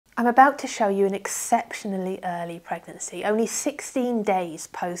I'm about to show you an exceptionally early pregnancy, only 16 days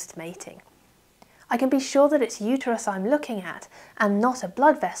post-mating. I can be sure that it's uterus I'm looking at and not a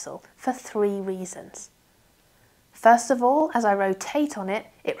blood vessel for 3 reasons. First of all, as I rotate on it,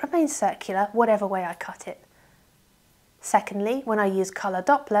 it remains circular whatever way I cut it. Secondly, when I use colour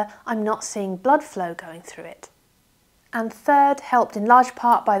Doppler, I'm not seeing blood flow going through it. And third, helped in large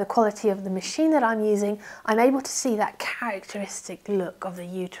part by the quality of the machine that I'm using, I'm able to see that characteristic look of the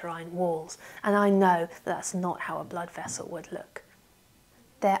uterine walls, and I know that that's not how a blood vessel would look.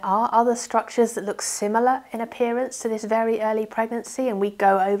 There are other structures that look similar in appearance to this very early pregnancy, and we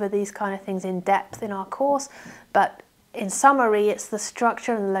go over these kind of things in depth in our course, but in summary, it's the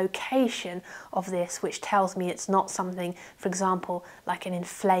structure and location of this which tells me it's not something, for example, like an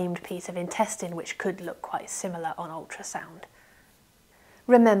inflamed piece of intestine, which could look quite similar on ultrasound.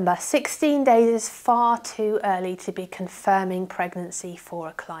 Remember, 16 days is far too early to be confirming pregnancy for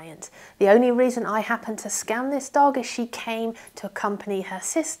a client. The only reason I happened to scan this dog is she came to accompany her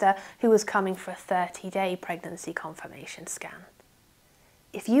sister, who was coming for a 30-day pregnancy confirmation scan.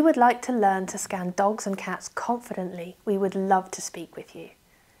 If you would like to learn to scan dogs and cats confidently, we would love to speak with you.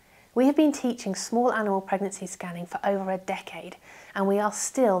 We have been teaching small animal pregnancy scanning for over a decade, and we are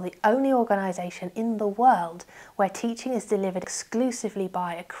still the only organisation in the world where teaching is delivered exclusively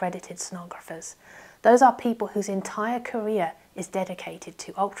by accredited sonographers. Those are people whose entire career is dedicated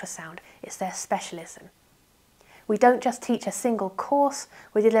to ultrasound. It's their specialism. We don't just teach a single course,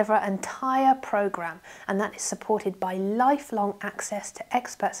 we deliver an entire programme, and that is supported by lifelong access to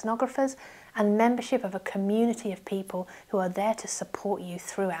expert sonographers and membership of a community of people who are there to support you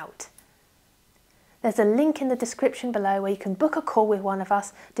throughout. There's a link in the description below where you can book a call with one of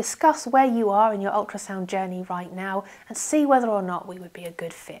us, discuss where you are in your ultrasound journey right now, and see whether or not we would be a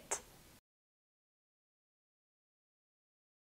good fit.